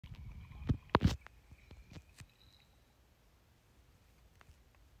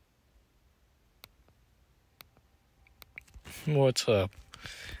What's up?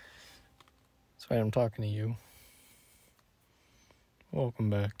 That's why I'm talking to you. Welcome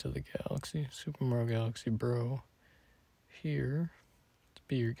back to the galaxy. Super Mario Galaxy Bro here to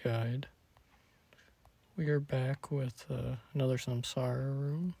be your guide. We are back with another Samsara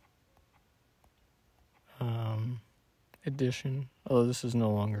Room edition. Although this is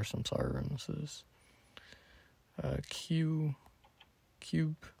no longer Samsara Room. This is Cube.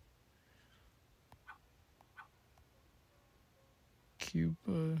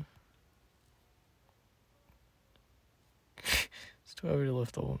 It's too heavy to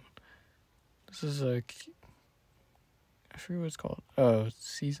lift the one. This is I forget what it's called. Oh,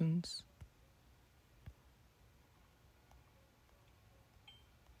 Seasons.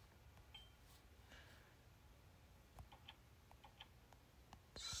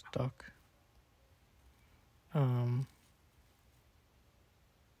 Stuck.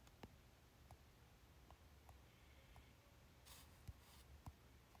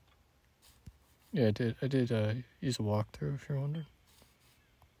 Yeah, I did use a walkthrough, if you're wondering.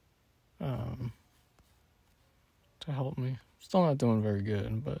 To help me. Still not doing very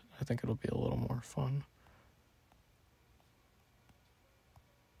good, but I think it'll be a little more fun.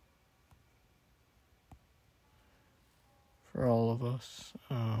 For all of us.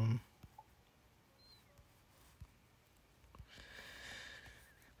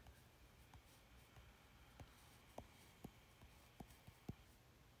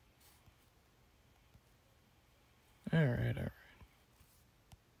 Alright.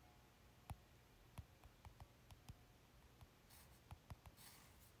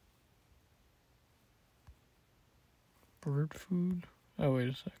 Bird food? Oh, wait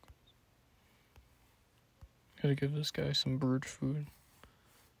a sec. Gotta give this guy some bird food.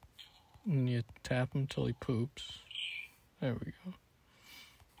 And you tap him till he poops. There we go.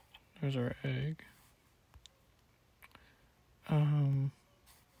 There's our egg. Oh,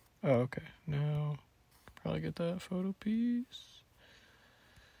 okay. Now, probably get that photo piece.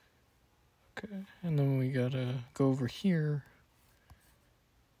 Okay, and then we gotta go over here.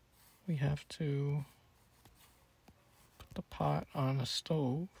 We have to put the pot on a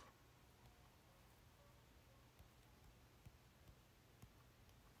stove.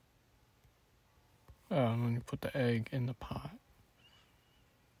 Oh, and then you put the egg in the pot.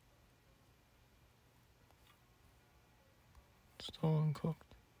 Still uncooked.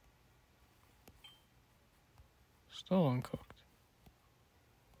 Still uncooked.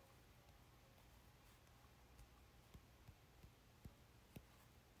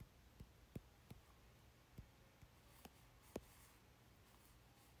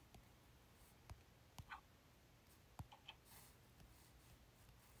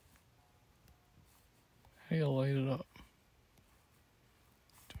 How you light it up?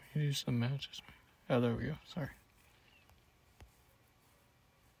 Do we use some matches? Oh, there we go. Sorry.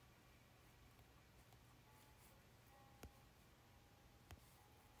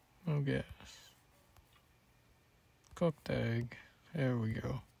 No gas. Cooked egg. There we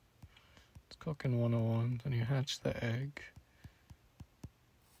go. It's cooking 101. Then you hatch the egg.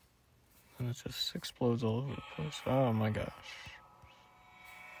 And it just explodes all over the place. Oh my gosh.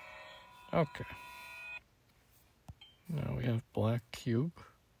 Okay. Now we have black cube.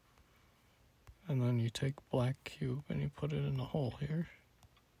 And then you take black cube and you put it in the hole here.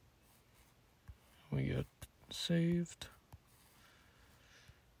 We get saved.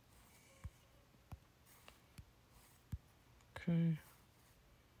 Okay.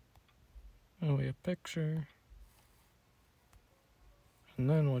 Now we have picture. And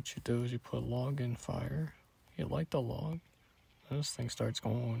then what you do is you put log in fire. You light the log. And this thing starts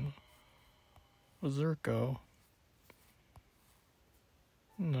going berserko.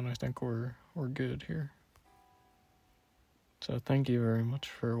 And then I think we're good here. So thank you very much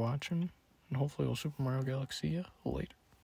for watching. And hopefully we'll Super Mario Galaxy ya later.